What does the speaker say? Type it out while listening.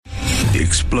The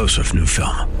explosive new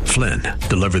film, Flynn,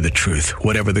 deliver the truth,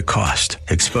 whatever the cost.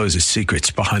 Exposes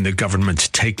secrets behind the government's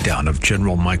takedown of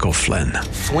General Michael Flynn.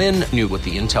 Flynn knew what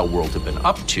the intel world had been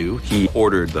up to. He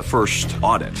ordered the first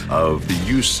audit of the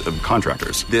use of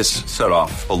contractors. This set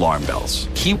off alarm bells.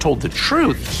 He told the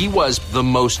truth. He was the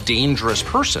most dangerous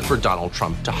person for Donald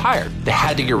Trump to hire. They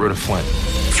had to get rid of Flynn.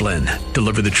 Flynn,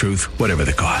 deliver the truth, whatever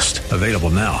the cost. Available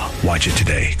now. Watch it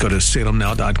today. Go to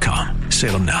salemnow.com.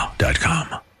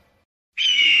 salemnow.com.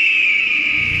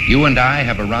 You and I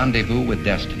have a rendezvous with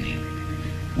destiny.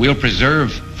 We'll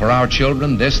preserve for our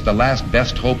children this, the last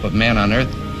best hope of man on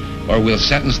earth, or we'll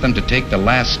sentence them to take the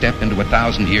last step into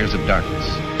 1,000 years of darkness.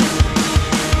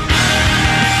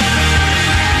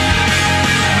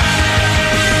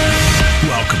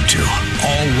 Welcome to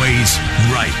Always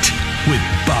Right with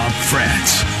Bob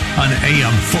France on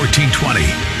AM 1420.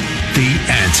 The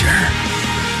Answer.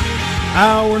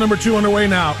 Hour number 2 underway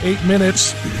now. 8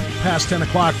 minutes past 10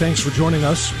 o'clock. Thanks for joining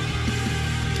us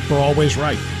for Always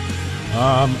Right.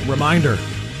 Reminder,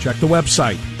 check the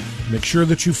website. Make sure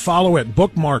that you follow it,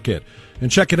 bookmark it,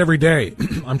 and check it every day.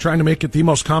 I'm trying to make it the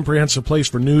most comprehensive place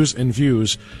for news and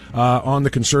views on the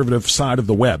conservative side of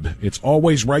the web. It's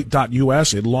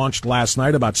alwaysright.us. It launched last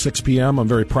night about 6 p.m. I'm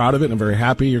very proud of it. I'm very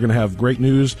happy. You're going to have great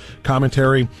news,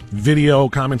 commentary, video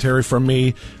commentary from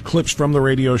me, clips from the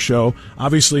radio show,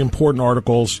 obviously important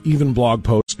articles, even blog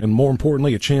posts, and more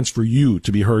importantly, a chance for you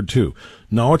to be heard too.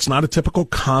 No, it's not a typical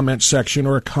comment section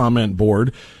or a comment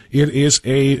board. It is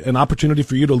an opportunity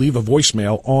for you to leave a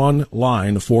voicemail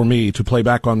online for me to play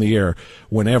back on the air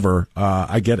whenever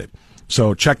I get it.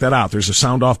 So check that out. There's a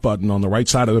sound off button on the right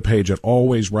side of the page at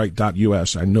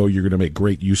alwaysright.us. I know you're going to make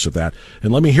great use of that.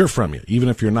 And let me hear from you, even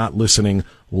if you're not listening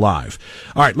live.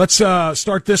 All right, let's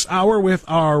start this hour with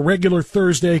our regular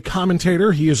Thursday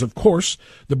commentator. He is, of course,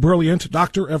 the brilliant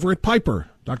Dr. Everett Piper.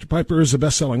 Dr. Piper is a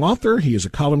best-selling author. He is a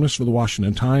columnist for the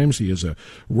Washington Times. He is a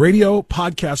radio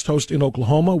podcast host in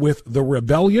Oklahoma with The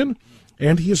Rebellion,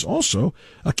 and he is also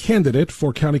a candidate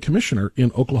for county commissioner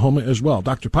in Oklahoma as well.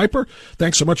 Dr. Piper,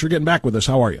 thanks so much for getting back with us.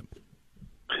 How are you?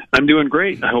 I'm doing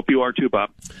great. I hope you are too, Bob.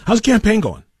 How's the campaign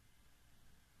going?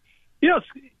 Yes,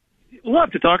 we'll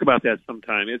have to talk about that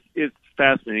sometime. It's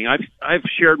fascinating. I've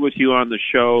shared with you on the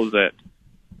show that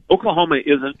Oklahoma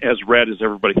isn't as red as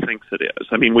everybody thinks it is.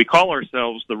 I mean, we call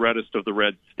ourselves the reddest of the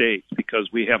red states because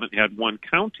we haven't had one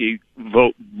county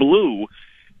vote blue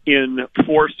in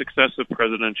 4 successive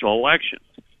presidential elections.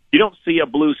 You don't see a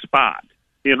blue spot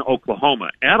in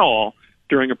Oklahoma at all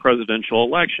during a presidential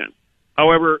election.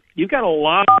 However, you've got a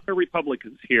lot of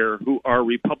Republicans here who are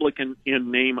Republican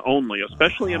in name only,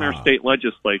 especially in our state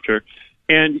legislature.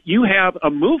 And you have a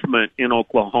movement in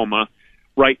Oklahoma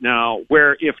right now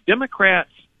where if Democrats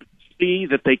see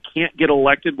that they can't get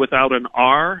elected without an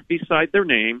R beside their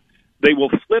name, they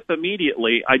will flip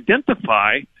immediately,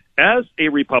 identify as a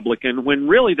Republican when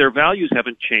really their values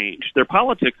haven't changed, their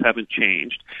politics haven't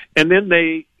changed, and then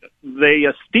they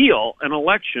steal an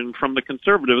election from the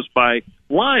conservatives by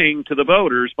lying to the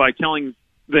voters by telling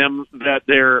them that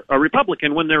they're a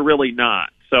Republican when they're really not.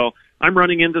 So I'm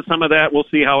running into some of that. We'll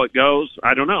see how it goes.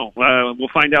 I don't know. We'll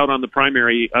find out on the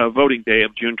primary voting day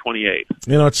of June 28th.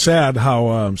 You know, it's sad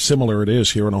how similar it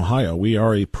is here in Ohio. We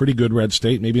are a pretty good red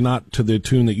state, maybe not to the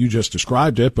tune that you just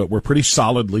described it, but we're pretty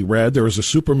solidly red. There is a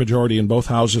supermajority in both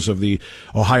houses of the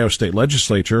Ohio State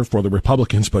Legislature for the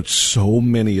Republicans, but so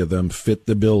many of them fit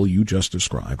the bill you just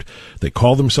described. They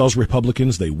call themselves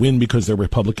Republicans, they win because they're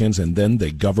Republicans, and then they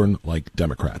govern like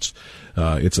Democrats.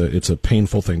 It's a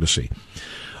painful thing to see.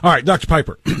 All right, Dr.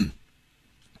 Piper,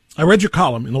 I read your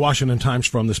column in the Washington Times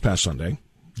from this past Sunday.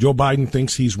 Joe Biden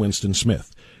thinks he's Winston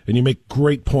Smith, and you make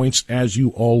great points, as you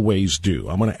always do.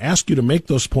 I'm going to ask you to make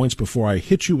those points before I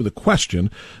hit you with a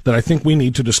question that I think we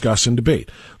need to discuss and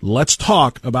debate. Let's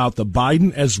talk about the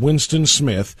Biden as Winston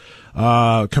Smith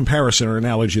comparison or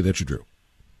analogy that you drew.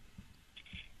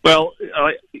 Well,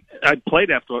 I played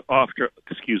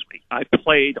I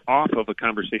played off of a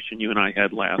conversation you and I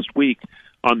had last week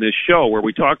on this show where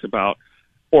we talked about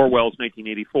Orwell's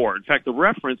 1984. In fact, the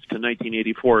reference to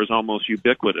 1984 is almost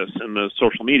ubiquitous in the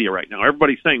social media right now.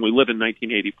 Everybody's saying we live in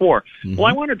 1984. Mm-hmm. Well,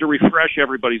 I wanted to refresh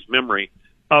everybody's memory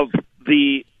of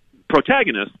the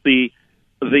protagonist, the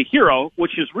hero,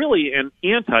 which is really an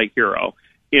anti-hero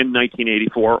in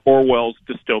 1984, Orwell's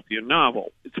dystopian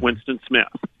novel. It's Winston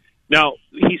Smith. Now,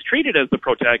 he's treated as the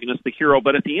protagonist, the hero,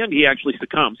 but at the end he actually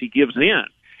succumbs. He gives in.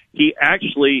 He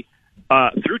actually,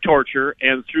 through torture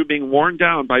and through being worn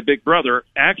down by Big Brother,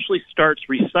 actually starts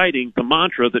reciting the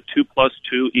mantra that 2 +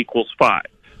 2 = 5.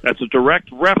 That's a direct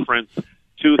reference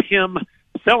to him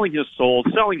selling his soul,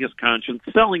 selling his conscience,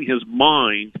 selling his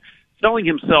mind, selling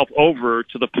himself over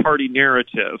to the party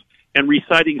narrative and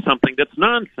reciting something that's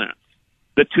nonsense.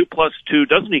 That 2 plus 2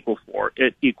 doesn't equal 4,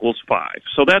 it equals 5.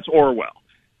 So that's Orwell.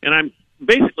 And I'm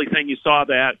basically saying you saw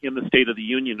that in the State of the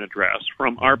Union address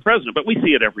from our president, but we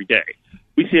see it every day.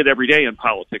 We see it every day in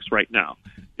politics right now.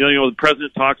 You know, the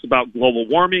president talks about global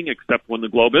warming, except when the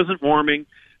globe isn't warming.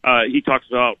 He talks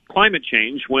about climate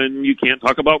change when you can't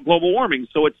talk about global warming,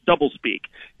 so it's doublespeak.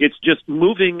 It's just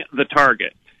moving the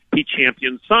target. He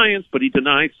champions science, but he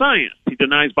denies science. He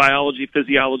denies biology,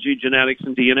 physiology, genetics,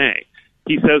 and DNA.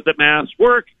 He says that masks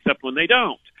work, except when they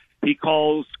don't. He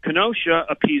calls Kenosha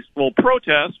a peaceful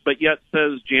protest, but yet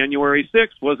says January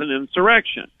 6th was an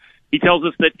insurrection. He tells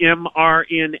us that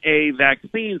mRNA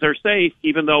vaccines are safe,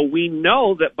 even though we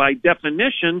know that by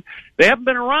definition, they haven't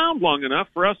been around long enough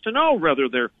for us to know whether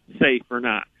they're safe or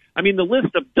not. I mean, the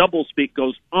list of doublespeak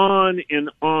goes on and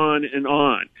on and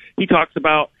on. He talks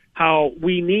about how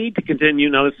we need to continue,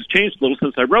 now this has changed a little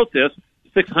since I wrote this,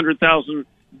 600,000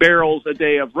 barrels a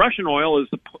day of Russian oil is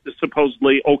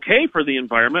supposedly okay for the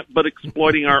environment, but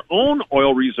exploiting our own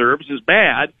oil reserves is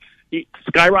bad.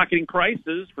 Skyrocketing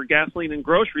prices for gasoline and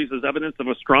groceries is evidence of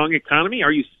a strong economy.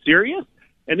 Are you serious?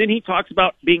 And then he talks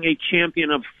about being a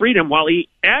champion of freedom while he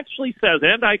actually says,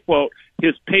 and I quote,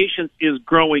 his patience is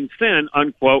growing thin,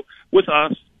 unquote, with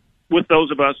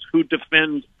those of us who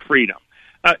defend freedom.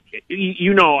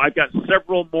 You know, I've got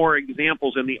several more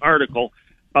examples in the article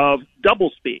of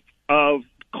doublespeak, of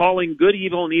calling good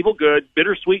evil and evil good,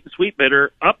 bittersweet and sweet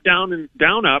bitter, up, down, and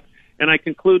down, up. And I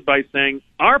conclude by saying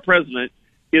our president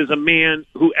is a man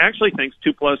who actually thinks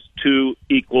 2 plus 2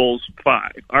 equals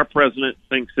 5. Our president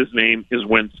thinks his name is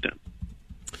Winston.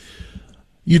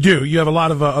 You do. You have a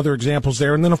lot of other examples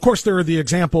there. And then, of course, there are the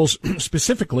examples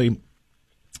specifically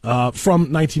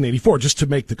from 1984, just to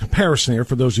make the comparison here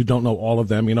for those who don't know all of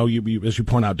them. You know, you as you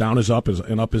point out, down is up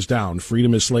and up is down.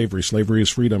 Freedom is slavery. Slavery is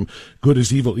freedom. Good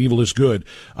is evil. Evil is good.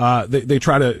 They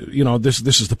try to, you know, this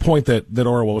is the point that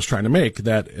Orwell was trying to make,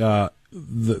 that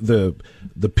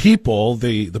the people,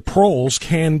 the proles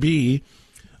can be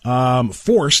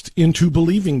forced into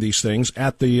believing these things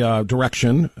at the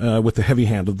direction with the heavy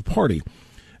hand of the party.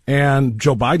 And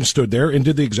Joe Biden stood there and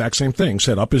did the exact same thing,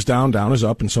 said up is down, down is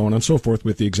up, and so on and so forth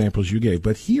with the examples you gave.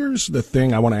 But here's the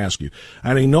thing I want to ask you.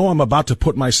 And I know I'm about to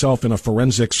put myself in a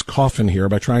forensics coffin here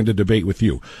by trying to debate with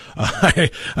you.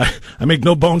 I make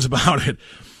no bones about it.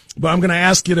 But I'm going to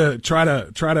ask you to try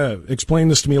to explain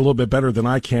this to me a little bit better than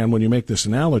I can when you make this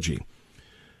analogy.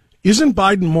 Isn't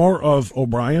Biden more of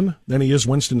O'Brien than he is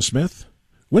Winston Smith?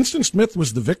 Winston Smith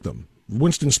was the victim.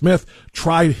 Winston Smith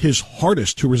tried his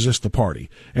hardest to resist the party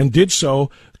and did so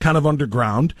kind of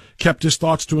underground, kept his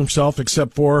thoughts to himself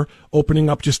except for opening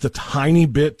up just a tiny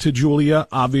bit to Julia,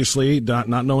 obviously not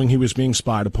knowing he was being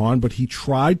spied upon, but he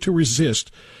tried to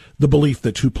resist the belief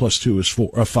that 2 plus 2 is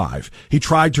 5. He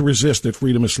tried to resist that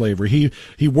freedom is slavery.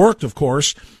 He worked, of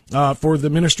course, for the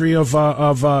Ministry of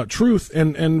Truth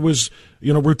and was,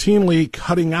 you know, routinely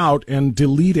cutting out and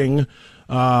deleting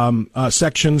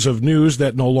sections of news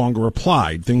that no longer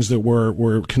applied, things that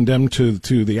were condemned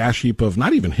to the ash heap of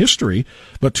not even history,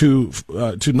 but to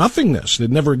nothingness.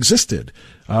 It never existed.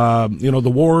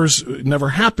 The wars never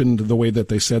happened the way that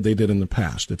they said they did in the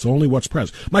past. It's only what's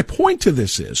present. My point to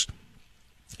this is,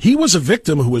 he was a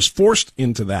victim who was forced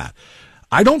into that.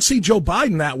 I don't see Joe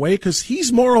Biden that way because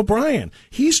he's more O'Brien.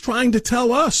 He's trying to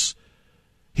tell us.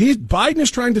 Biden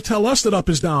is trying to tell us that up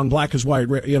is down, black is white,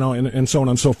 you know, and so on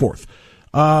and so forth.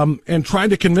 And trying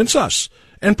to convince us,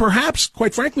 and perhaps,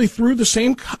 quite frankly, through the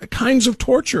same kinds of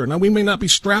torture. Now, we may not be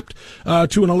strapped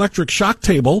to an electric shock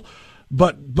table,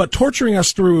 but torturing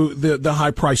us through the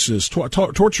high prices,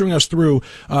 torturing us through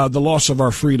the loss of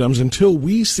our freedoms until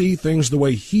we see things the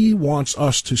way he wants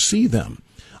us to see them.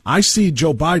 I see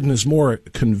Joe Biden as more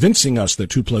convincing us that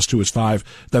 2 plus 2 is 5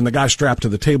 than the guy strapped to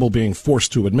the table being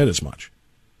forced to admit as much.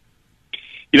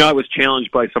 You know, I was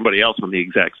challenged by somebody else on the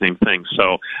exact same thing,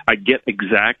 so I get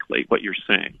exactly what you're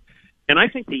saying. And I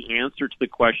think the answer to the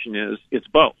question is it's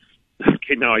both.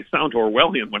 Okay, now I sound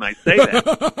Orwellian when I say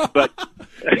that, but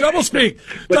doublespeak.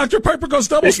 Dr. Piper goes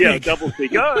doublespeak. Yeah,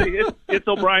 doublespeak. Oh, it's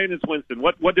O'Brien, it's Winston.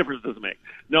 What difference does it make?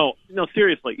 No,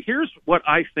 seriously. Here's what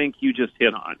I think you just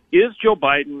hit on. Is Joe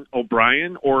Biden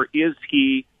O'Brien or is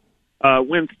he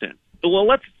Winston? Well,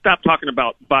 let's stop talking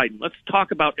about Biden. Let's talk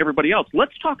about everybody else.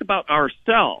 Let's talk about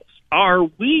ourselves. Are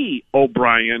we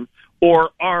O'Brien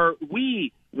or are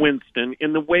we Winston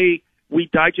in the way we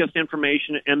digest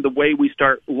information and the way we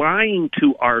start lying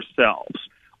to ourselves?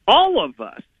 All of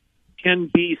us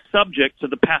can be subject to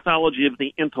the pathology of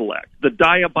the intellect, the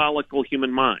diabolical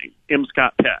human mind, M.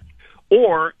 Scott Peck,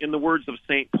 or, in the words of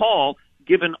St. Paul,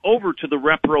 given over to the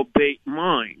reprobate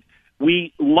mind.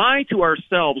 we lie to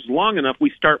ourselves long enough,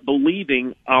 we start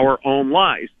believing our own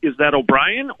lies. Is that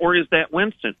O'Brien or is that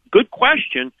Winston? Good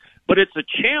question, but it's a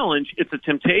challenge. It's a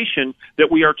temptation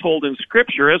that we are told in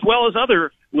Scripture, as well as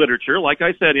other literature. Like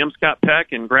I said, M. Scott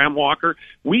Peck and Graham Walker,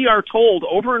 we are told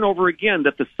over and over again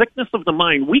that the sickness of the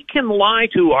mind, we can lie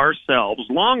to ourselves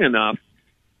long enough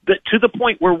that to the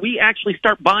point where we actually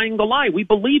start buying the lie. We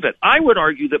believe it. I would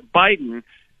argue that Biden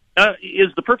is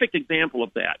the perfect example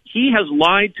of that. He has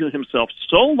lied to himself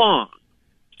so long,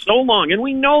 and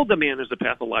we know the man is a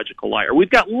pathological liar. We've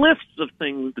got lists of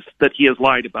things that he has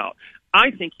lied about. I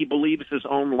think he believes his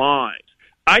own lies.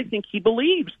 I think he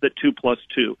believes that 2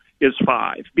 + 2 is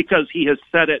 5 because he has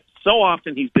said it so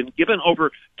often. He's been given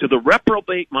over to the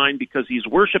reprobate mind because he's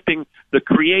worshiping the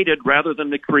created rather than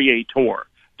the creator,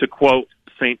 to quote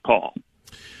St. Paul.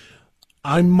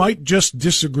 I might just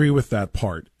disagree with that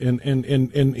part, and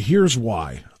here's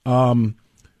why.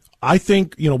 I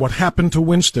think, what happened to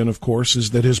Winston, of course,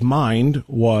 is that his mind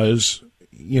was,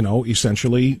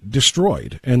 essentially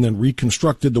destroyed and then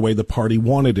reconstructed the way the party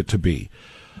wanted it to be.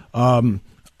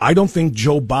 I don't think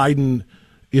Joe Biden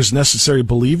is necessarily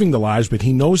believing the lies, but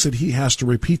he knows that he has to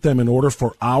repeat them in order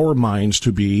for our minds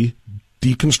to be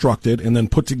deconstructed and then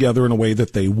put together in a way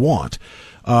that they want.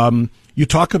 You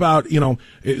talk about,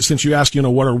 since you asked,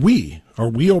 what are we? Are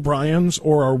we O'Briens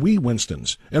or are we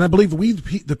Winstons? And I believe we,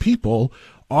 the people,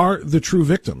 are the true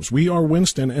victims. We are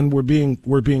Winston, and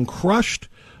we're being crushed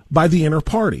by the inner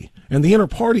party. And the inner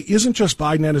party isn't just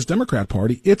Biden and his Democrat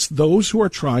Party. It's those who are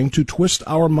trying to twist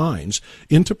our minds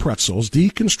into pretzels,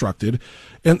 deconstructed,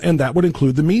 and that would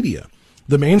include the media.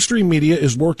 The mainstream media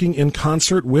is working in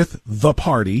concert with the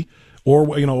party, or,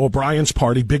 O'Brien's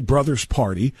party, Big Brother's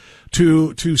party,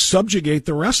 to subjugate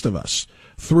the rest of us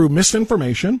through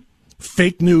misinformation,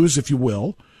 fake news, if you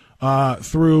will,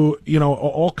 through,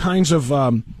 all kinds of,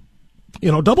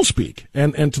 doublespeak.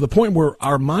 And to the point where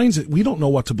our minds, we don't know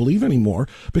what to believe anymore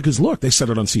because, look, they said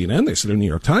it on CNN, they said it in the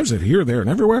New York Times, they said it here, there, and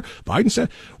everywhere. Biden said,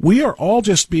 we are all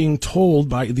just being told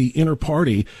by the inner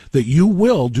party that you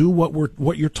will do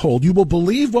what you're told. You will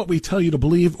believe what we tell you to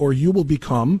believe, or you will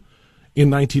become, in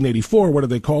 1984, what do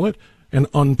they call it? An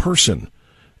unperson.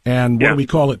 And what do we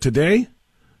call it today?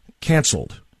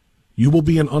 Canceled. You will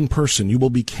be an unperson. You will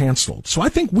be canceled. So I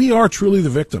think we are truly the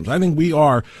victims. I think we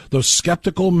are those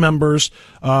skeptical members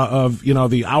of,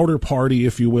 the outer party,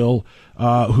 if you will,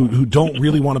 who don't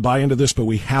really want to buy into this, but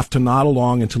we have to nod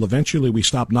along until eventually we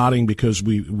stop nodding because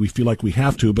we feel like we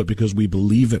have to, but because we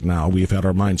believe it now. We've had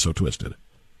our minds so twisted.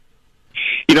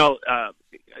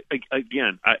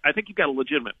 Again, I think you've got a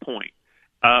legitimate point.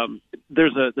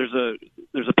 There's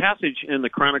a passage in the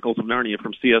Chronicles of Narnia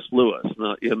from C.S. Lewis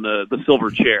in the Silver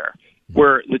Chair,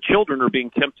 where the children are being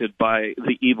tempted by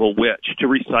the evil witch to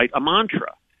recite a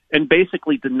mantra and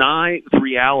basically deny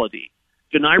reality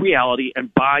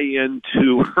and buy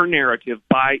into her narrative,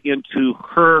 buy into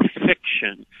her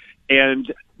fiction,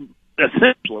 and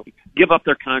essentially give up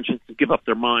their conscience and give up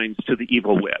their minds to the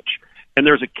evil witch. And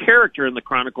there's a character in the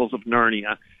Chronicles of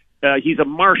Narnia. He's a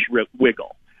marsh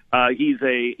wiggle. He's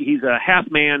a half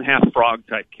man, half frog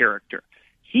type character.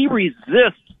 He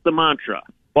resists the mantra.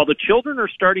 While the children are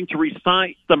starting to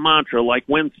recite the mantra like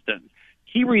Winston,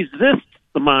 he resists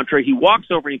the mantra. He walks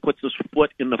over and he puts his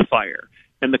foot in the fire.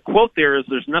 And the quote there is,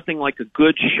 there's nothing like a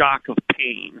good shock of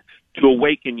pain to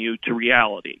awaken you to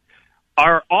reality.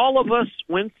 Are all of us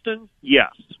Winston?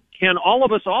 Yes. Can all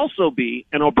of us also be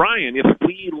an O'Brien if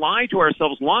we lie to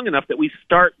ourselves long enough that we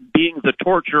start being the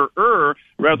torturer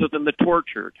rather than the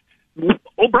tortured?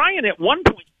 O'Brien at one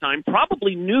point in time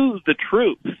probably knew the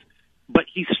truth, but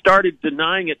he started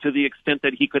denying it to the extent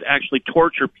that he could actually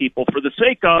torture people for the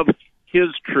sake of his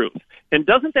truth. And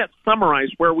doesn't that summarize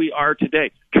where we are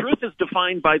today? Truth is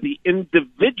defined by the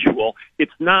individual.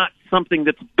 It's not something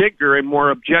that's bigger and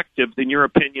more objective than your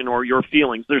opinion or your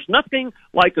feelings. There's nothing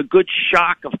like a good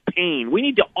shock of pain. We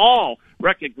need to all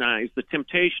recognize the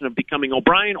temptation of becoming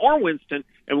O'Brien or Winston,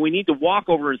 and we need to walk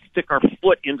over and stick our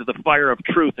foot into the fire of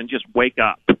truth and just wake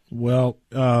up. Well,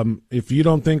 if you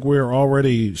don't think we're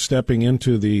already stepping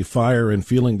into the fire and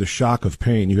feeling the shock of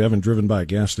pain, you haven't driven by a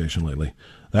gas station lately.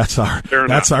 That's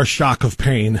our shock of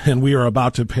pain, and we are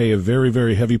about to pay a very,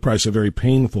 very heavy price, a very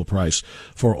painful price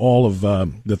for all of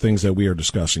the things that we are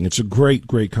discussing. It's a great,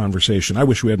 great conversation. I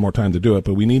wish we had more time to do it,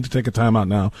 but we need to take a time out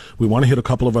now. We want to hit a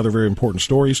couple of other very important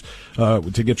stories to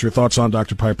get your thoughts on,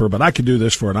 Dr. Piper, but I could do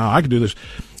this for an hour. I could do this.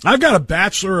 I've got a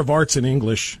Bachelor of Arts in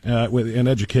English in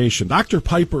education. Dr.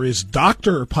 Piper is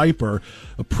Dr. Piper,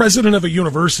 a president of a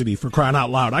university, for crying out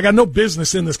loud. I got no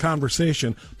business in this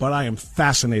conversation, but I am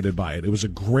fascinated by it. It was a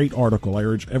great article. I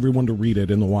urge everyone to read it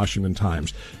in the Washington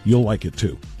Times. You'll like it,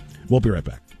 too. We'll be right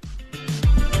back.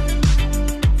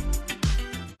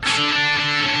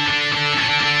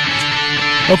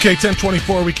 Okay,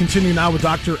 10:24. We continue now with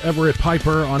Dr. Everett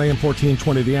Piper on AM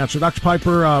 1420 The Answer. Dr.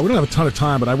 Piper, we don't have a ton of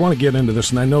time, but I want to get into this,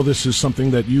 and I know this is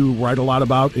something that you write a lot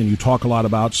about and you talk a lot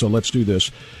about, so let's do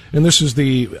this. And this is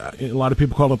a lot of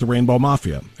people call it the Rainbow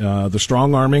Mafia, the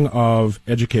strong arming of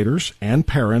educators and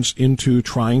parents into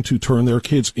trying to turn their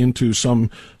kids into some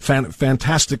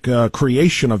fantastic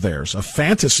creation of theirs, a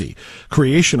fantasy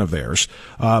creation of theirs,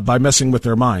 by messing with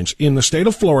their minds. In the state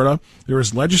of Florida, there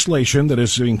is legislation that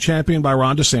is being championed by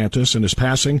Ron DeSantis and is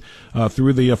passing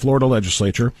through the Florida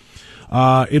legislature.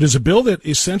 It is a bill that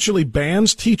essentially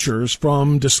bans teachers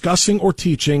from discussing or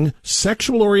teaching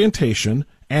sexual orientation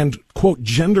and, quote,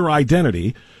 gender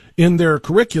identity in their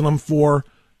curriculum for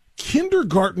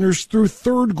kindergartners through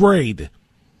third grade.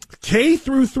 K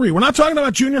through 3. We're not talking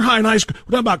about junior high and high school.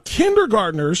 We're talking about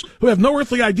kindergartners who have no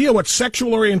earthly idea what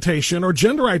sexual orientation or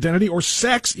gender identity or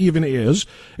sex even is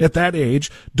at that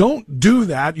age. Don't do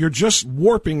that. You're just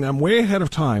warping them way ahead of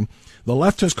time. The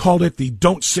left has called it the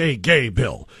Don't Say Gay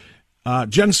bill.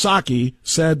 Jen Psaki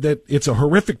said that it's a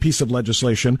horrific piece of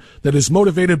legislation that is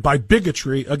motivated by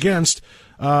bigotry against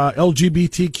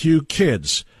LGBTQ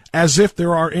kids, as if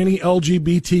there are any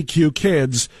LGBTQ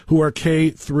kids who are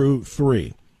K through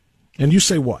 3. And you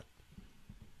say what?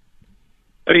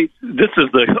 I mean, this is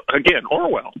again,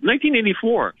 Orwell,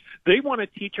 1984. They want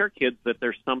to teach our kids that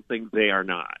there's something they are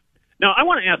not. Now, I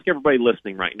want to ask everybody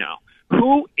listening right now,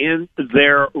 who in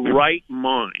their right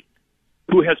mind,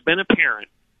 who has been a parent,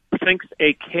 thinks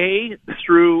a K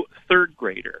through third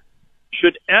grader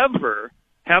should ever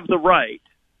have the right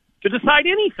to decide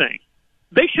anything?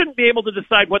 They shouldn't be able to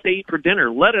decide what they eat for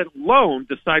dinner, let alone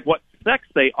decide what sex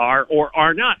they are or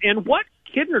are not. And what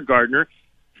kindergartner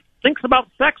thinks about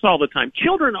sex all the time?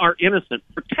 Children are innocent.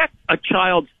 Protect a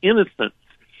child's innocence.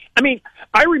 I mean,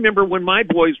 I remember when my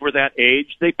boys were that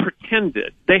age, they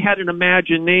pretended. They had an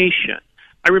imagination.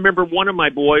 I remember one of my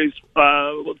boys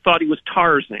thought he was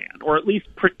Tarzan, or at least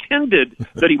pretended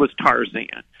that he was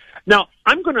Tarzan. Now,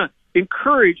 I'm going to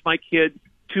encourage my kid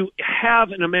to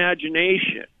have an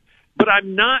imagination, but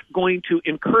I'm not going to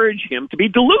encourage him to be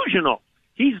delusional.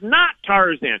 He's not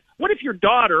Tarzan. What if your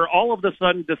daughter all of a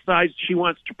sudden decides she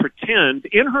wants to pretend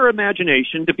in her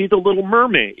imagination to be the Little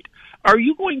Mermaid? Are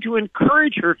you going to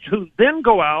encourage her to then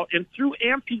go out and through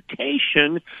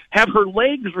amputation have her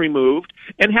legs removed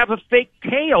and have a fake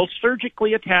tail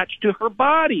surgically attached to her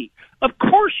body? Of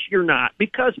course you're not,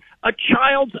 because a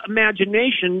child's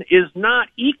imagination is not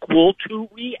equal to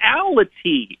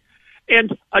reality.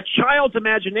 And a child's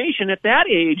imagination at that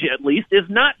age, at least, is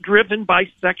not driven by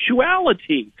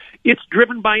sexuality. It's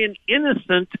driven by an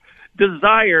innocent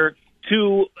desire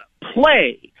to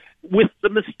play with the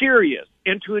mysterious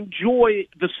and to enjoy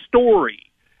the story.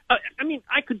 I mean,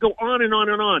 I could go on and on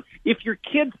and on. If your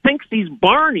kid thinks he's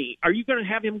Barney, are you going to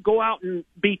have him go out and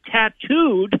be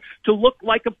tattooed to look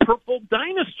like a purple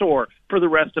dinosaur for the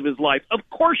rest of his life? Of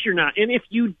course you're not. And if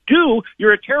you do,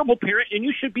 you're a terrible parent and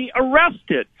you should be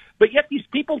arrested. But yet these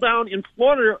people down in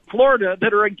Florida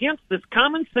that are against this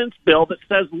common sense bill that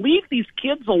says leave these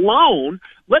kids alone,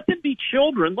 let them be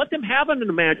children, let them have an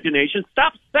imagination,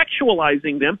 stop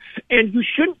sexualizing them, and you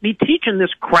shouldn't be teaching this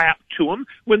crap to them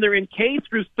when they're in K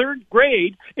through third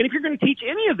grade. And if you're going to teach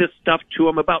any of this stuff to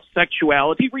them about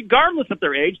sexuality, regardless of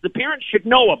their age, the parents should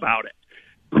know about it.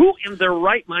 Who in their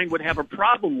right mind would have a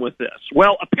problem with this?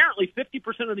 Well, apparently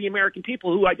 50% of the American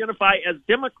people who identify as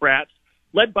Democrats,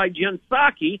 led by Jen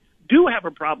Psaki, do have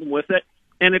a problem with it,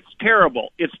 and it's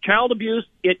terrible. It's child abuse.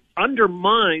 It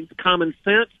undermines common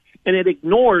sense, and it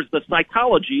ignores the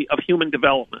psychology of human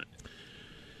development.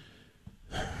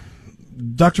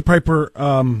 Dr. Piper,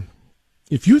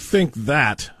 if you think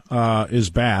that is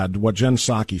bad, what Jen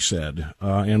Psaki said,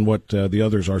 and what the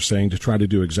others are saying to try to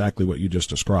do exactly what you just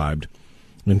described,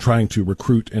 and trying to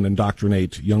recruit and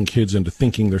indoctrinate young kids into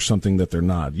thinking there's something that they're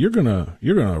not, you're gonna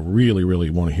really, really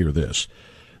want to hear this.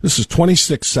 This is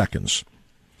 26 seconds.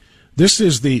 This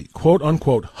is the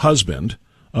quote-unquote husband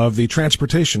of the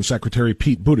Transportation Secretary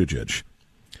Pete Buttigieg,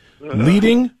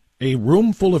 leading a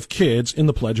room full of kids in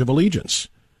the Pledge of Allegiance.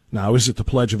 Now, is it the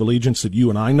Pledge of Allegiance that you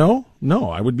and I know?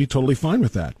 No, I would be totally fine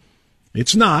with that.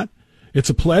 It's not. It's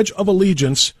a Pledge of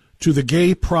Allegiance to the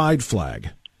gay pride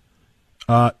flag.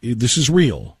 This is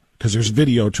real, because there's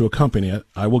video to accompany it.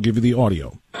 I will give you the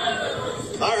audio. All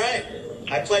right.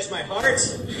 I pledge my heart.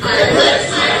 I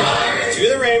pledge my heart. To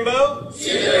the rainbow.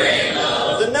 To the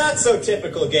rainbow. Of the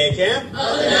not-so-typical gay camp. Of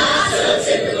the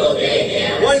not-so-typical gay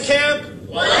camp. One camp.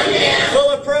 One camp.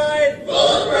 Full of pride. Full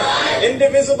of pride.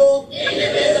 Indivisible.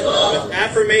 Indivisible. With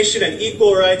affirmation and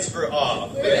equal rights for all.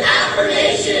 With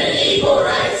affirmation and equal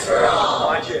rights for all.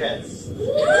 Watch your heads.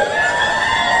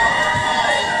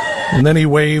 And then he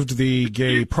waved the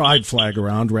gay pride flag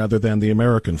around rather than the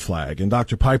American flag. And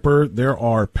Dr. Piper, there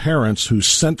are parents who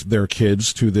sent their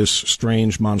kids to this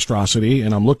strange monstrosity,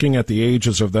 and I'm looking at the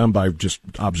ages of them by just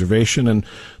observation, and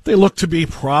they look to be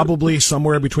probably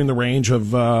somewhere between the range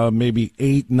of maybe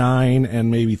 8, 9, and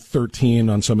maybe 13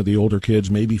 on some of the older kids,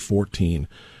 maybe 14.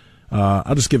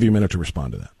 I'll just give you a minute to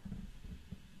respond to that.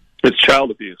 It's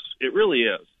child abuse. It really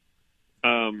is.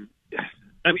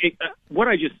 What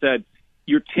I just said,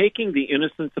 you're taking the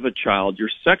innocence of a child, you're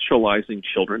sexualizing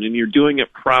children, and you're doing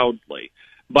it proudly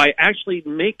by actually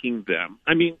making them.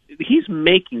 I mean, he's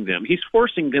making them. He's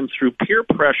forcing them through peer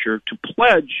pressure to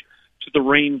pledge to the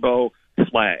rainbow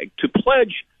flag, to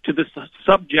pledge to this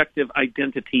subjective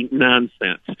identity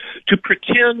nonsense, to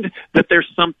pretend that there's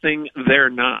something they're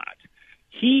not.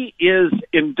 He is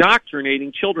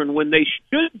indoctrinating children when they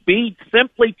should be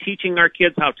simply teaching our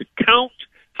kids how to count,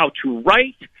 how to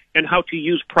write, and how to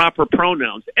use proper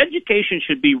pronouns. Education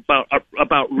should be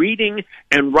about reading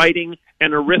and writing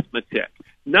and arithmetic,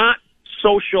 not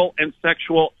social and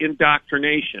sexual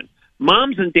indoctrination.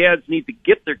 Moms and dads need to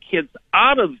get their kids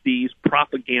out of these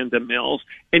propaganda mills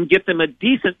and get them a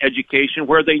decent education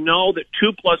where they know that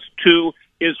 2 + 2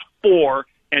 is 4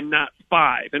 and not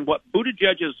 5. And what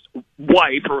Buttigieg's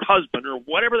wife or husband or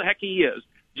whatever the heck he is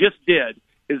just did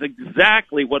is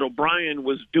exactly what O'Brien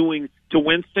was doing to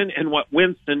Winston and what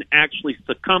Winston actually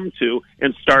succumbed to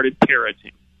and started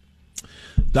parroting.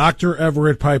 Dr.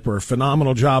 Everett Piper,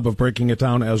 phenomenal job of breaking it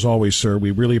down as always, sir.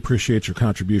 We really appreciate your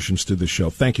contributions to this show.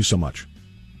 Thank you so much.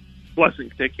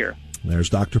 Blessings. Take care. There's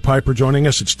Dr. Piper joining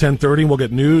us. It's 10:30. We'll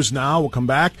get news now. We'll come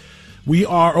back. We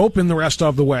are open the rest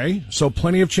of the way, so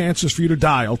plenty of chances for you to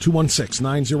dial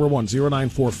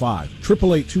 216-901-0945,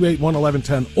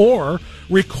 888-281-1110, or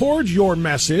record your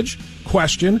message,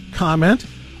 question, comment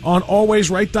on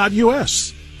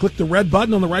alwaysright.us. Click the red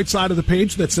button on the right side of the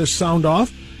page that says sound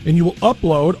off, and you will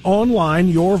upload online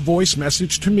your voice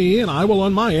message to me, and I will,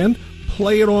 on my end,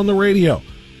 play it on the radio.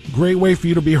 Great way for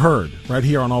you to be heard right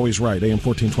here on Always Right, AM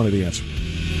 1420 The Answer.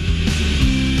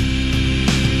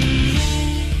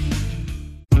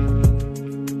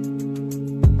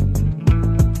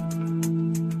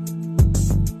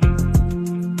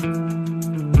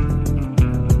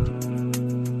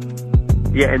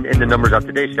 Yeah, and the numbers up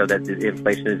today show that the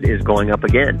inflation is going up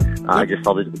again. I just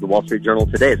saw the Wall Street Journal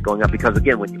today. It's going up because,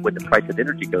 again, when the price of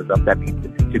energy goes up, that means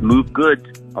to move goods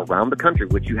around the country,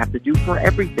 which you have to do for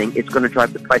everything, it's going to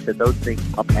drive the price of those things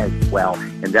up as well.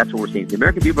 And that's what we're seeing. The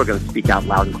American people are going to speak out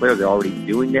loud and clear. They're already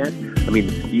doing that. I mean,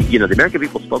 the American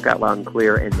people spoke out loud and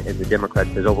clear, and the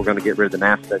Democrats says, "Oh, we're going to get rid of the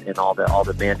masks and all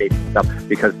the mandates and stuff,"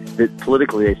 because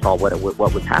politically they saw what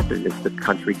would happen if the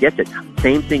country gets it.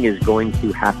 Same thing is going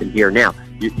to happen here now.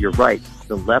 You're right.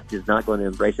 The left is not going to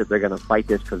embrace it. They're going to fight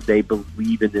this because they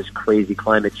believe in this crazy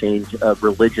climate change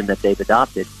religion that they've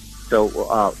adopted. So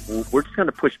we're just going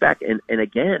to push back. And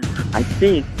again, I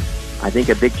think a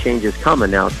big change is coming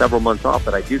now. Several months off,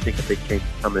 but I do think a big change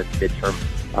is coming in the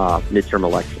midterm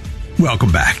election.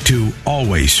 Welcome back to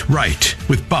Always Right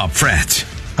with Bob France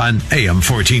on AM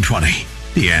 1420.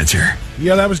 The Answer.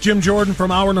 Yeah, that was Jim Jordan from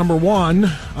hour number 1.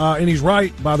 And he's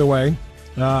right, by the way.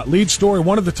 Lead story,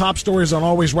 one of the top stories on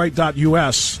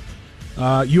alwaysright.us.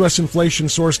 U.S. inflation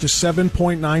soars to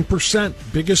 7.9%,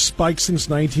 biggest spike since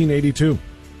 1982.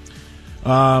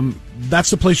 That's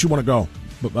the place you want to go.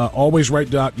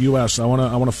 Alwaysright.us. I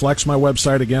want to flex my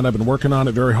website again. I've been working on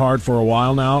it very hard for a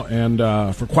while now, and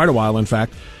for quite a while, in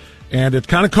fact. And it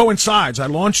kind of coincides. I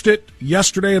launched it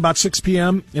yesterday about 6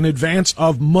 p.m. in advance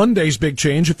of Monday's big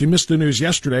change, if you missed the news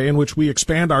yesterday, in which we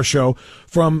expand our show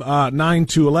from 9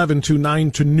 to 11 to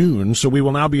 9 to noon. So we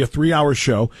will now be a 3-hour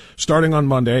show starting on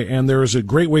Monday, and there is a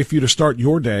great way for you to start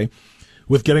your day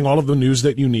with getting all of the news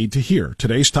that you need to hear.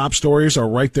 Today's top stories are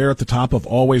right there at the top of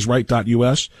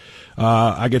alwaysright.us.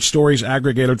 I get stories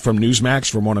aggregated from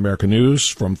Newsmax, from One America News,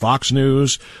 from Fox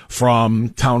News,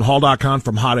 from townhall.com,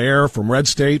 from Hot Air, from Red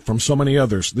State, from so many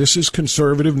others. This is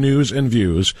conservative news and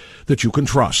views that you can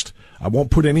trust. I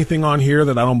won't put anything on here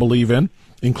that I don't believe in,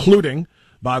 including,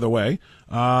 by the way,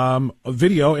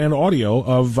 video and audio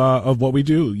of what we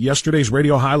do. Yesterday's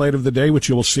radio highlight of the day, which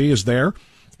you will see, is there.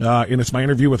 And it's my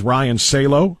interview with Ryan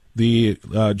Salo, the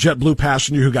JetBlue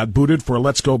passenger who got booted for a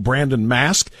Let's Go Brandon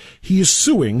mask. He is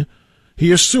suing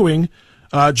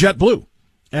JetBlue.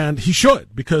 And he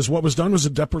should, because what was done was a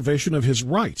deprivation of his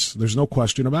rights. There's no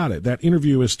question about it. That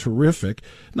interview is terrific,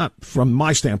 not from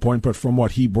my standpoint, but from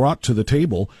what he brought to the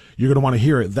table. You're going to want to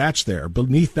hear it. That's there.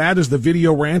 Beneath that is the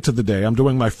video rant of the day. I'm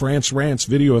doing my France Rants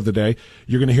video of the day.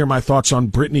 You're going to hear my thoughts on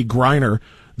Brittany Griner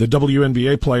the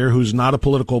WNBA player who's not a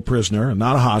political prisoner and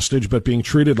not a hostage, but being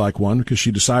treated like one because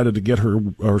she decided to get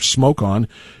her smoke on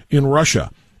in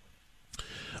Russia.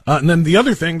 And then the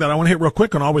other thing that I want to hit real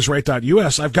quick on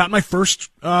alwaysright.us, I've got my first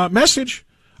message.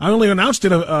 I only announced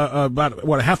it about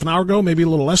a half an hour ago, maybe a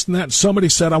little less than that. And somebody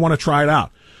said I want to try it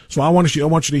out, so I want you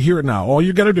to hear it now. All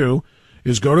you got to do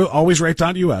is go to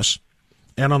alwaysright.us,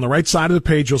 and on the right side of the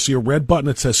page you'll see a red button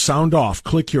that says "Sound Off."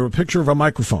 Click here, a picture of a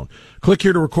microphone. Click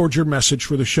here to record your message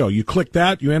for the show. You click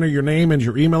that, you enter your name and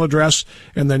your email address,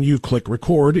 and then you click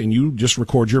record, and you just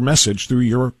record your message through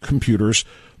your computer's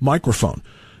microphone.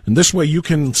 And this way you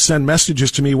can send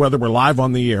messages to me whether we're live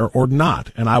on the air or not,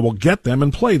 and I will get them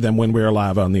and play them when we are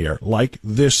live on the air, like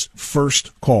this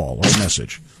first call or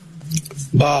message.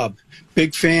 Bob,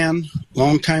 big fan,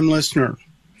 long-time listener.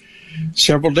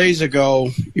 Several days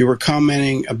ago, you were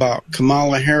commenting about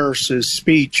Kamala Harris's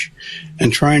speech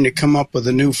and trying to come up with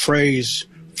a new phrase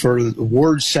for the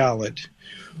word salad.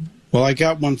 Well, I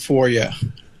got one for you.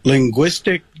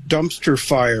 Linguistic dumpster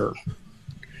fire.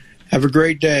 Have a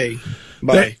great day.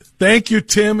 Bye. Thank you,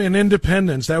 Tim, in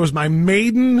Independence. That was my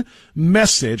maiden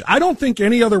message. I don't think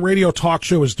any other radio talk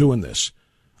show is doing this.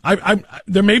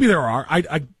 There are.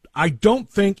 I don't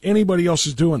think anybody else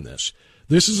is doing this.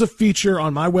 This is a feature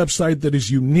on my website that is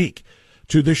unique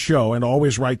to this show and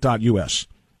alwaysright.us,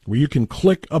 where you can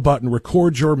click a button,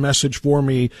 record your message for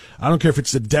me. I don't care if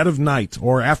it's the dead of night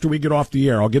or after we get off the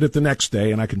air. I'll get it the next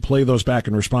day, and I can play those back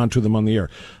and respond to them on the air.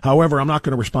 However, I'm not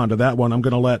going to respond to that one. I'm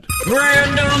going to let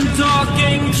Random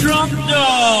Talking Trump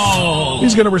Dog.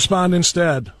 He's going to respond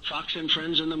instead. Fox and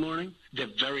Friends in the morning, they're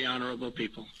very honorable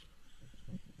people.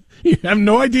 You have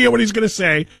no idea what he's going to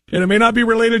say, and it may not be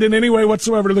related in any way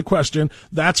whatsoever to the question.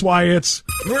 That's why it's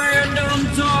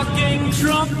Random Talking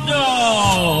Trump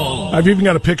Doll. I've even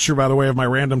got a picture, by the way, of my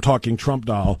Random Talking Trump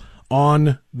doll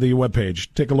on the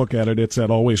webpage. Take a look at it. It's at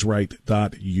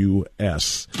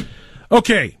alwaysright.us.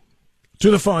 Okay, to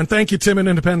the phone. Thank you, Tim in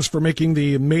Independence, for making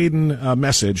the maiden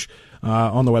message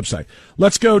on the website.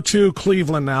 Let's go to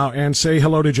Cleveland now and say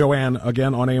hello to Joanne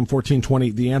again on AM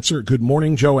 1420. The Answer. Good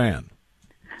morning, Joanne.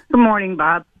 Good morning,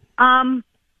 Bob.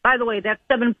 By the way, that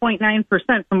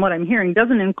 7.9% from what I'm hearing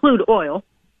doesn't include oil.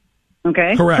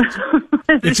 Okay? Correct.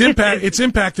 It's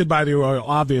impacted by the oil,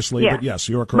 obviously, yeah. But yes,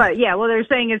 you're correct. But yeah, well, they're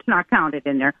saying it's not counted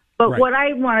in there. But right. What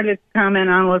I wanted to comment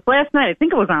on was last night, I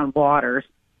think it was on Waters,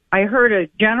 I heard a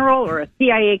general or a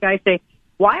CIA guy say,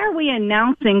 why are we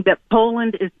announcing that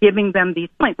Poland is giving them these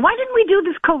planes? Why didn't we do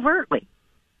this covertly?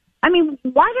 I mean,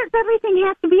 why does everything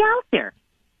have to be out there?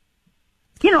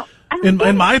 You know,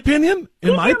 in my opinion,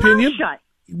 shut.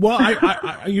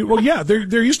 well, yeah,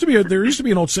 there used to be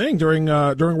an old saying during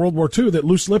World War II that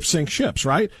loose lips sink ships,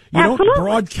 right? You Absolutely. Don't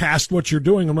broadcast what you're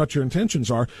doing and what your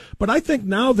intentions are. But I think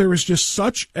now there is just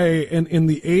such in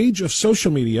the age of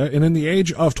social media and in the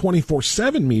age of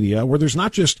 24/7 media, where there's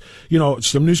not just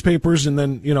some newspapers and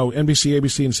then NBC,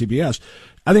 ABC, and CBS.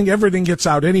 I think everything gets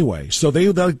out anyway, so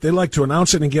they like to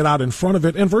announce it and get out in front of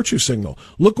it and virtue signal.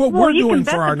 Look what we're doing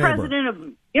for our neighbor.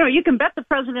 You can bet the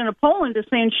president of Poland is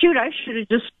saying, shoot, I should have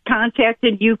just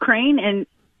contacted Ukraine and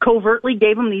covertly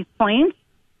gave them these planes.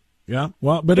 Yeah,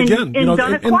 well, but again, and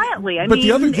done it quietly. But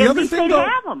the other thing, though,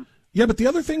 have them. Yeah, but the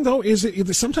other thing, though, is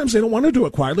that sometimes they don't want to do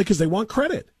it quietly because they want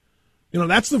credit.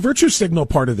 That's the virtue signal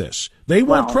part of this. They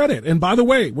want credit. And by the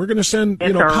way, we're going to send,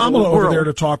 Kamala over there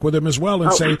to talk with him as well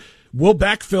and say, we'll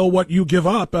backfill what you give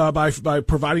up by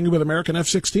providing you with American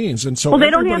F-16s. And so they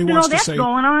don't have to wants know that's say,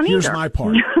 going on here's either. my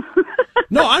part.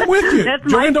 No, I'm with you.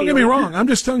 Joanne, don't get me wrong. I'm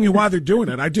just telling you why they're doing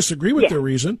it. I disagree with their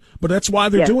reason, but that's why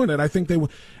they're doing it. I think they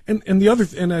will. And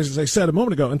as I said a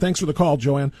moment ago, and thanks for the call,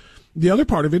 Joanne, the other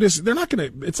part of it is it's not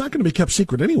going to be kept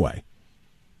secret anyway.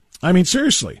 I mean,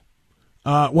 seriously.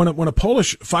 When a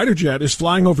Polish fighter jet is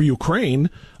flying over Ukraine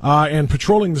and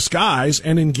patrolling the skies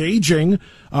and engaging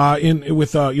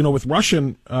with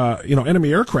Russian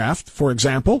enemy aircraft, for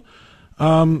example,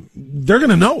 they're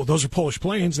going to know those are Polish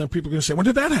planes. And people are going to say, when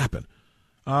did that happen?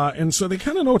 And so they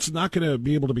kind of know it's not going to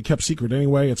be able to be kept secret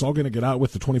anyway. It's all going to get out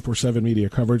with the 24/7 media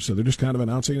coverage. So they're just kind of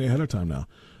announcing it ahead of time now.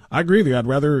 I agree with you. I'd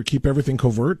rather keep everything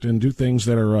covert and do things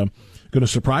that are going to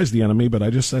surprise the enemy.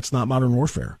 But that's not modern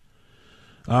warfare.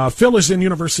 Phil is in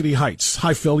University Heights.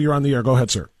 Hi, Phil. You're on the air. Go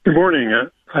ahead, sir. Good morning.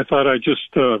 I thought I'd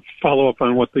just follow up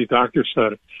on what the doctor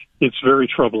said. It's very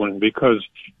troubling because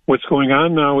what's going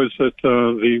on now is that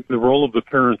the role of the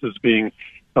parent is being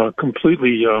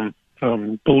completely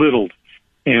belittled,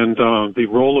 and the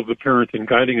role of the parent in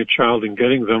guiding a child and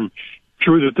getting them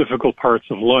through the difficult parts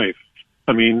of life.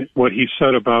 I mean, what he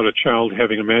said about a child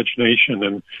having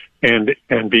imagination and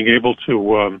being able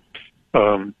to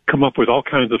come up with all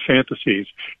kinds of fantasies.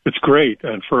 It's great.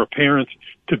 And for a parent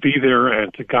to be there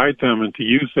and to guide them and to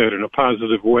use that in a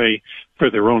positive way for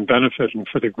their own benefit and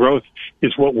for their growth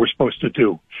is what we're supposed to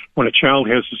do. When a child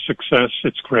has a success,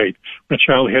 it's great. When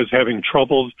a child is having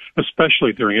troubles,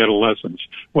 especially during adolescence,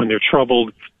 when they're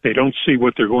troubled, they don't see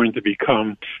what they're going to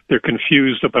become. They're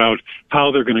confused about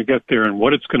how they're going to get there and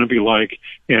what it's going to be like,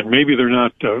 and maybe they're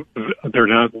not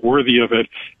worthy of it.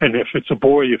 And if it's a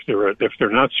boy, if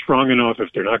they're not strong enough, if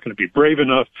they're not going to be brave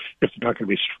enough, if they're not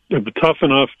going to be tough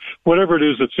enough, whatever it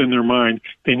is that's in their mind,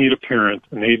 they need a parent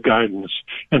and they need guidance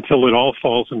until it all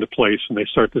falls into place and they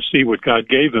start to see what God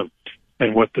gave them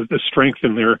and what the strength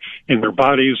in their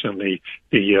bodies and the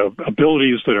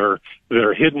abilities that are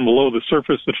hidden below the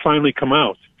surface that finally come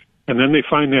out. And then they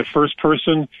find that first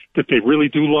person that they really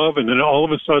do love, and then all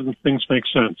of a sudden things make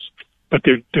sense. But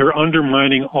they're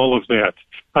undermining all of that.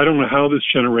 I don't know how this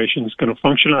generation is going to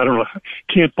function.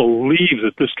 Can't believe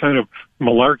that this kind of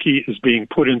malarkey is being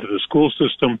put into the school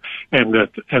system, and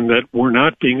that we're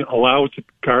not being allowed to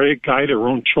guide our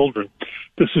own children.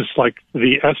 This is like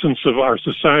the essence of our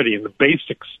society and the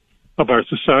basics of our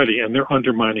society, and they're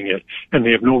undermining it. And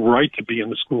they have no right to be in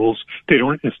the schools.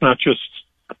 It's not just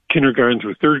kindergarten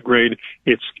through third grade.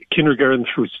 It's kindergarten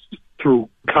through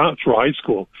high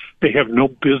school. They have no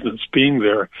business being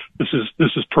there. This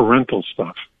is parental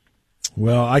stuff.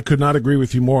 Well, I could not agree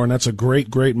with you more, and that's a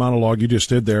great monologue you just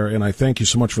did there, and I thank you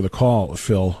so much for the call,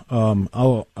 Phil.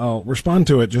 I'll respond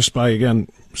to it just by, again,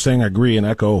 saying I agree and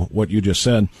echo what you just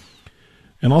said,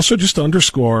 and also just to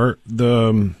underscore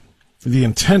the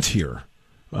intent here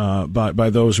by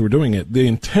those who are doing it. The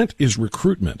intent is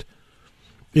recruitment.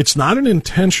 It's not an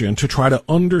intention to try to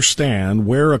understand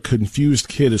where a confused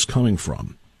kid is coming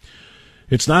from.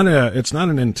 It's not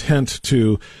an intent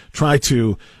to try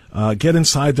to get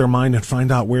inside their mind and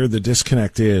find out where the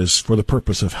disconnect is for the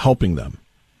purpose of helping them.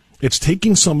 It's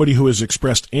taking somebody who has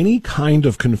expressed any kind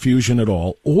of confusion at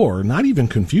all, or not even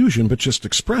confusion, but just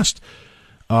expressed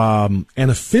an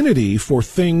affinity for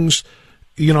things,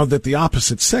 that the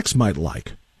opposite sex might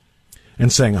like,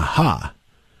 and saying, aha,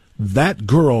 that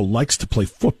girl likes to play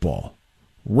football,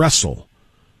 wrestle,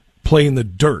 play in the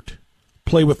dirt,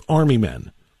 play with army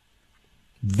men.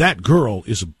 That girl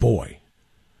is a boy.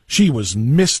 She was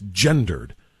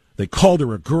misgendered. They called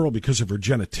her a girl because of her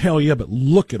genitalia, but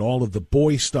look at all of the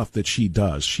boy stuff that she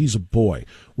does. She's a boy.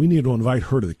 We need to invite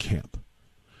her to the camp.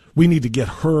 We need to get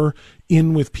her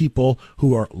in with people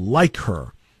who are like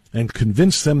her and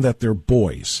convince them that they're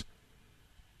boys.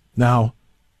 Now,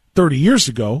 30 years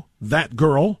ago, that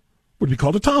girl would be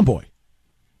called a tomboy.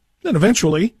 Then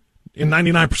eventually, in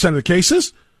 99% of the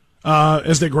cases,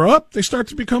 as they grow up, they start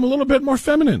to become a little bit more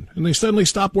feminine, and they suddenly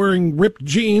stop wearing ripped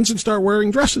jeans and start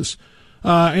wearing dresses,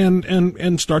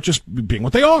 and start just being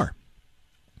what they are.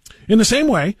 In the same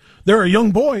way, there are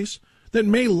young boys that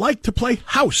may like to play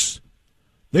house.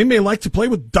 They may like to play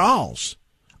with dolls.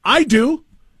 I do.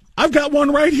 I've got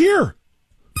one right here.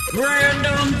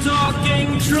 Random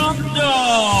Talking Trump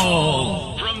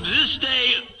Doll. From this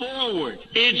day forward,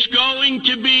 it's going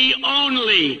to be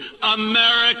only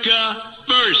America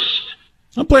first.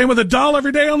 I'm playing with a doll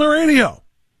every day on the radio.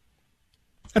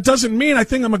 That doesn't mean I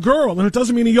think I'm a girl, and it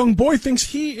doesn't mean a young boy thinks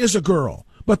he is a girl.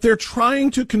 But they're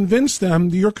trying to convince them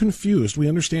that you're confused. We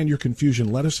understand your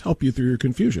confusion. Let us help you through your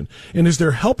confusion. And is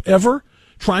there help ever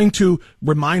trying to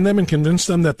remind them and convince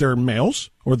them that they're males,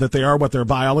 or that they are what their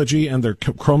biology and their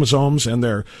chromosomes and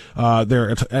their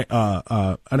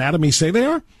anatomy say they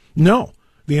are? No.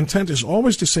 The intent is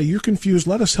always to say, you're confused,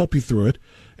 let us help you through it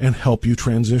and help you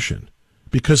transition,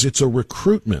 because it's a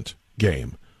recruitment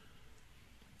game.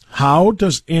 How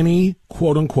does any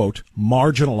quote-unquote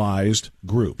marginalized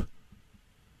group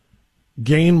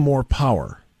gain more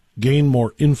power, gain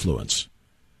more influence?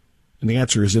 And the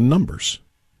answer is in numbers.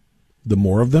 The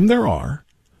more of them there are,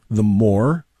 the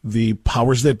more the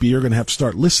powers that be are going to have to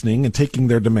start listening and taking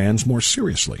their demands more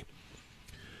seriously.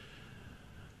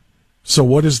 So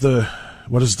what is the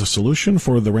solution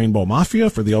for the Rainbow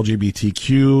Mafia, for the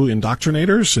LGBTQ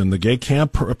indoctrinators and the gay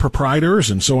camp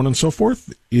proprietors and so on and so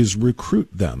forth? Is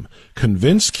recruit them.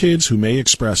 Convince kids who may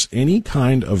express any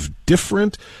kind of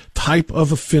different type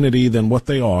of affinity than what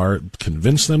they are,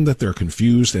 convince them that they're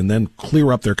confused, and then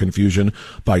clear up their confusion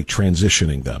by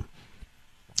transitioning them.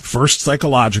 First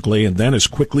psychologically, and then as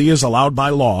quickly as allowed by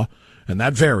law, and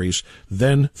that varies,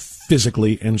 then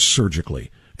physically and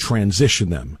surgically. Transition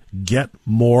them. Get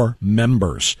more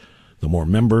members. The more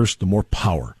members, the more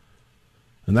power.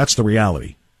 And that's the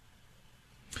reality.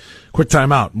 Quick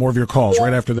time out. More of your calls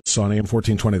right after this on AM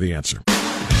 1420 The Answer.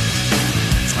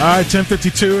 All right,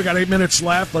 10:52. We got 8 minutes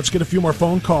left. Let's get a few more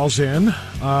phone calls in.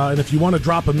 And if you want to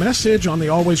drop a message on the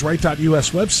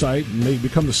alwaysright.us website and maybe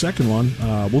become the second one,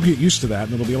 we'll get used to that,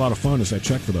 and it'll be a lot of fun as I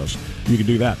check for those. You can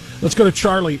do that. Let's go to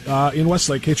Charlie in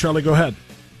Westlake. Hey, Charlie, go ahead.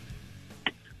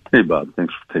 Hey, Bob.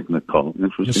 Thanks for taking the call.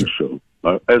 Interesting show,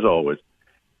 as always.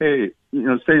 Hey,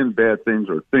 saying bad things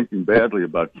or thinking badly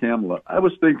about Kamala, I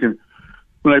was thinking,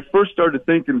 when I first started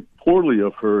thinking poorly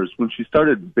of her, is when she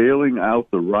started bailing out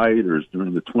the rioters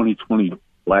during the 2020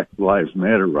 Black Lives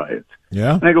Matter riots.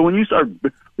 Yeah. And I go, when you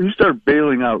start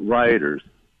bailing out rioters,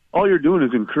 all you're doing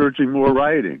is encouraging more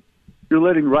rioting. You're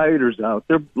letting rioters out.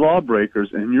 They're lawbreakers,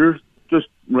 and you're just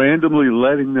randomly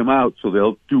letting them out so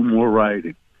they'll do more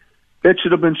rioting. That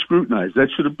should have been scrutinized. That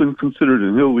should have been considered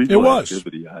an illegal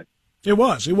activity. It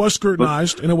was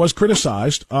scrutinized and it was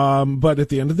criticized. But at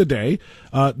the end of the day,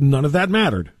 none of that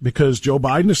mattered because Joe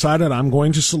Biden decided I'm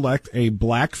going to select a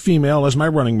black female as my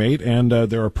running mate. And,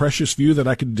 there are a precious few that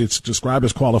I could describe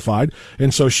as qualified.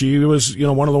 And so she was,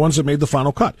 one of the ones that made the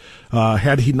final cut.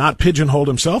 Had he not pigeonholed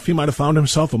himself, he might have found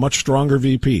himself a much stronger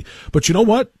VP. But you know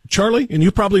what, Charlie? And you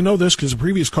probably know this because a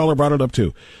previous caller brought it up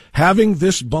too. Having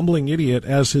this bumbling idiot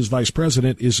as his vice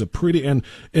president is a pretty, and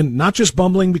not just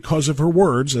bumbling because of her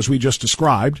words, as we just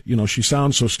described, she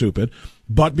sounds so stupid,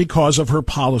 but because of her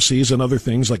policies and other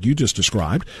things like you just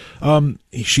described.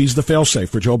 She's the failsafe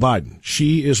for Joe Biden.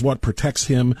 She is what protects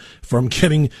him from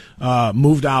getting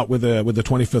moved out with the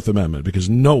 25th Amendment because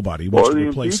nobody wants to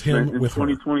replace him with her.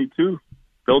 In 2022,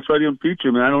 they'll try to impeach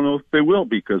him, and I don't know if they will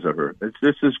because of her.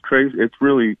 This is crazy. It's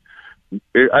really,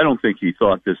 I don't think he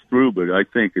thought this through, but I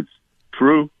think it's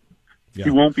true. Yeah.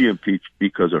 He won't be impeached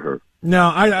because of her. No,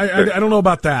 I don't know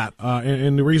about that,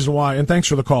 and the reason why, and thanks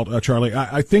for the call, Charlie.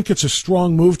 I think it's a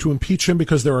strong move to impeach him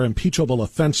because there are impeachable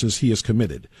offenses he has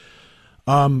committed.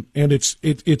 And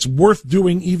it's worth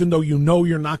doing even though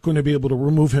you're not going to be able to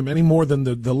remove him any more than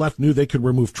the left knew they could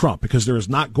remove Trump because there is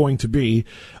not going to be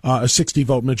a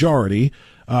 60-vote majority,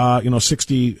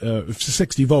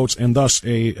 60 votes, and thus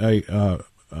a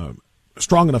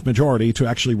strong enough majority to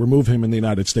actually remove him in the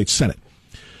United States Senate.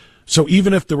 So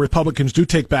even if the Republicans do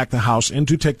take back the House and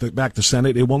do take back the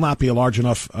Senate, it will not be a large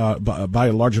enough by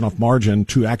a large enough margin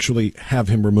to actually have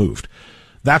him removed.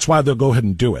 That's why they'll go ahead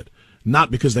and do it.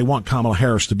 Not because they want Kamala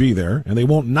Harris to be there, and they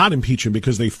won't not impeach him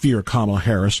because they fear Kamala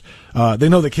Harris. They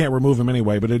know they can't remove him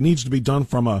anyway, but it needs to be done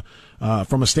from a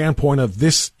standpoint of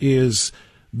this is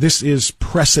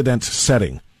precedent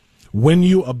setting. When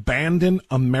you abandon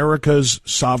America's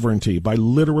sovereignty by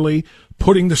literally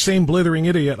putting the same blithering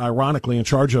idiot, ironically, in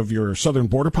charge of your southern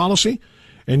border policy,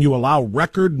 and you allow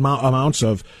record amounts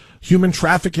of human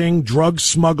trafficking, drug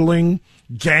smuggling,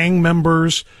 gang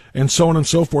members, and so on and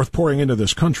so forth pouring into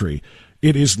this country,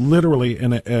 it is literally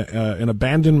an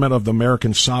abandonment of the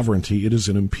American sovereignty. It is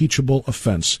an impeachable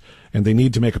offense, and they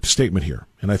need to make a statement here.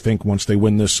 And I think once they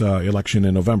win this election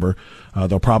in November,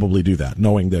 they'll probably do that,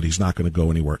 knowing that he's not going to go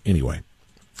anywhere anyway.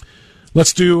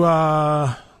 Let's do,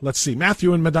 let's see,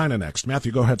 Matthew in Medina next.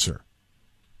 Matthew, go ahead, sir.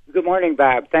 Good morning,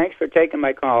 Bob. Thanks for taking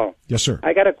my call. Yes, sir.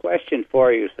 I got a question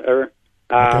for you, sir.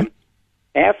 Okay.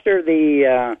 After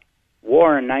the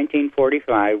war in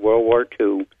 1945, World War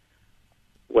II,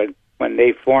 when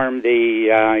they formed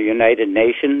the United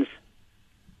Nations,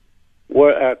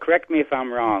 correct me if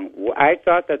I'm wrong, I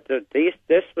thought that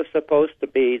this was supposed to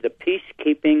be the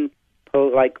peacekeeping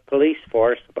police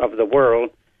force of the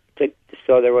world,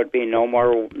 so there would be no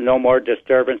more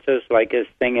disturbances like this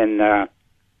thing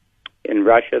in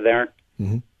Russia there.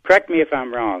 Mm-hmm. Correct me if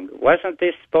I'm wrong. Wasn't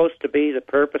this supposed to be the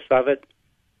purpose of it,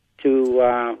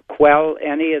 to quell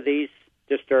any of these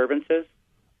disturbances?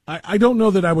 I don't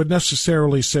know that I would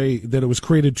necessarily say that it was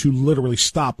created to literally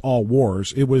stop all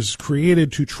wars. It was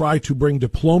created to try to bring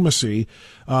diplomacy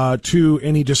to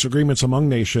any disagreements among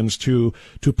nations to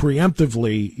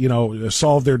preemptively,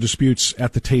 solve their disputes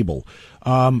at the table.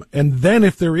 And then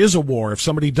if there is a war, if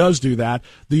somebody does do that,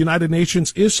 the United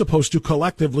Nations is supposed to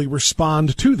collectively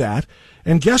respond to that.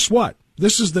 And guess what?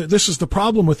 This is the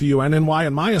problem with the UN and why,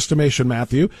 in my estimation,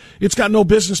 Matthew, it's got no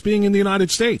business being in the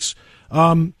United States.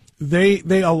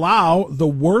 They allow the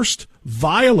worst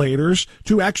violators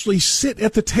to actually sit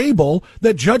at the table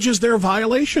that judges their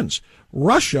violations.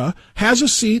 Russia has a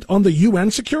seat on the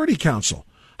UN Security Council.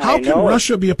 How can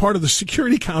Russia be a part of the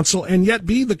Security Council and yet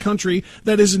be the country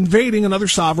that is invading another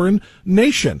sovereign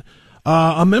nation,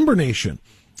 a member nation?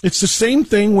 It's the same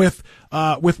thing with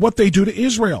what they do to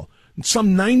Israel.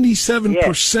 Some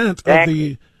 97% of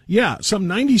the... Yeah, some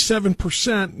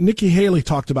 97%. Nikki Haley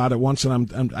talked about it once,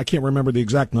 and I can't remember the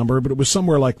exact number, but it was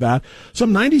somewhere like that.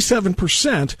 Some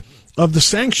 97% of the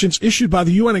sanctions issued by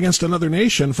the UN against another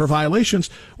nation for violations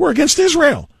were against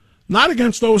Israel. not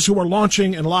against those who are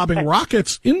launching and lobbing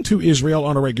rockets into Israel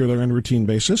on a regular and routine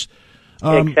basis.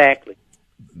 Exactly.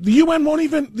 The UN won't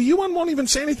even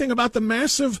say anything about the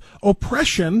massive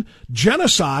oppression,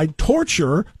 genocide,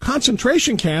 torture,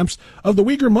 concentration camps of the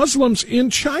Uyghur Muslims in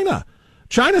China.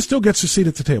 China still gets a seat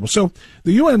at the table. So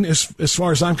the UN, as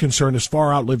far as I'm concerned, has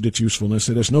far outlived its usefulness.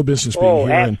 It has no business being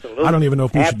here, absolutely. and I don't even know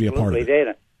if we should be a part of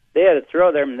it. They had to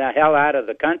throw them the hell out of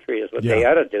the country is what they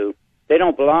ought to do. They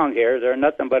don't belong here. They're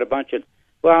nothing but a bunch of,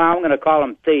 well, I'm going to call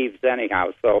them thieves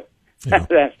anyhow, so... Yeah.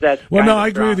 that's well, no, I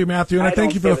agree with you, Matthew, and I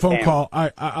thank you for the phone call.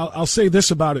 I'll say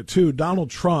this about it too. Donald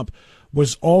Trump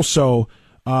was also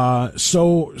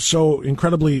so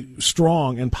incredibly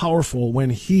strong and powerful when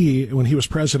he was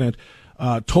president.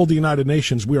 Told the United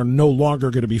Nations we are no longer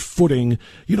going to be footing,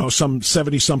 some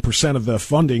 70% of the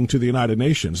funding to the United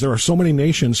Nations. There are so many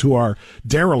nations who are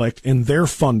derelict in their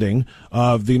funding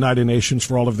of the United Nations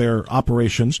for all of their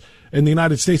operations, and the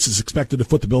United States is expected to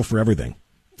foot the bill for everything.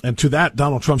 And to that,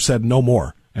 Donald Trump said no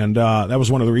more. And that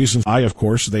was one of the reasons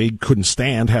they couldn't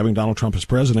stand having Donald Trump as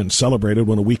president and celebrated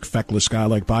when a weak, feckless guy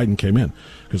like Biden came in.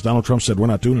 Because Donald Trump said, we're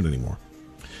not doing it anymore.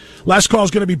 Last call is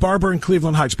going to be Barbara in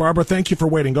Cleveland Heights. Barbara, thank you for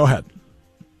waiting. Go ahead.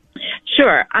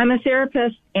 Sure. I'm a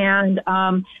therapist, and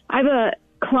I have a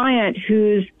client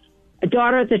whose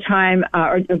daughter at the time,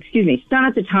 son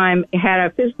at the time, had a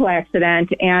physical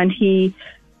accident, and he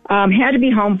had to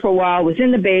be home for a while, was in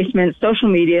the basement, social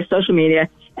media.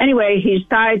 Anyway, he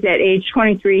decides at age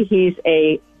 23 he's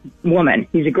a woman.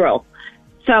 He's a girl.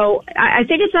 So I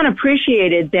think it's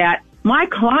unappreciated that my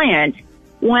client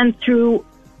went through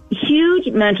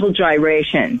huge mental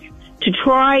gyrations to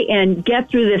try and get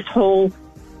through this whole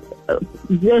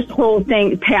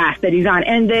path that he's on.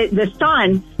 And the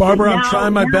son... Barbara, I'm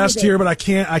trying my best here, but I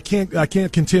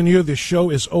can't continue. This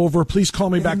show is over. Please call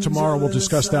me back tomorrow. We'll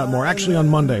discuss that more. Actually, on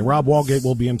Monday. Rob Walgate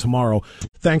will be in tomorrow.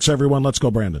 Thanks, everyone. Let's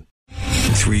go, Brandon.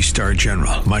 3-star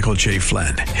General Michael J.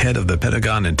 Flynn, head of the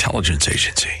Pentagon Intelligence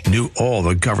Agency, knew all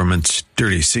the government's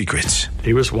dirty secrets.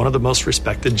 He was one of the most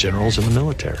respected generals in the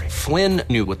military. Flynn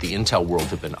knew what the intel world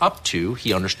had been up to.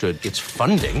 He understood its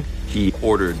funding. He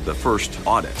ordered the first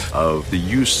audit of the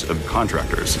use of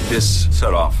contractors. This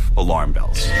set off alarm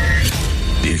bells.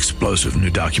 The explosive new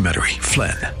documentary,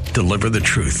 Flynn, Deliver the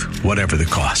Truth, Whatever the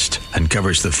Cost,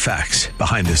 uncovers the facts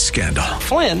behind this scandal.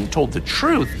 Flynn told the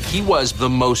truth. He was the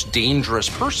most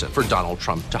dangerous person for Donald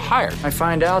Trump to hire. I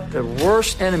find out the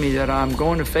worst enemy that I'm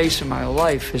going to face in my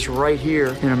life is right here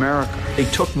in America. They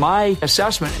took my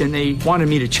assessment and they wanted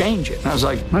me to change it. And I was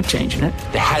like, I'm not changing it.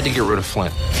 They had to get rid of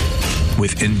Flynn.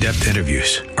 With in-depth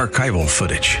interviews, archival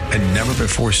footage, and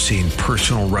never-before-seen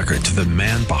personal records of the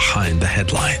man behind the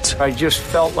headlines. I just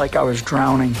felt like I was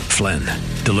drowning. Flynn,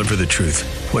 Deliver the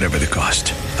Truth, Whatever the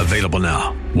Cost. Available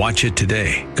now. Watch it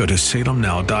today. Go to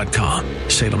salemnow.com.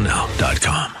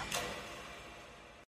 salemnow.com.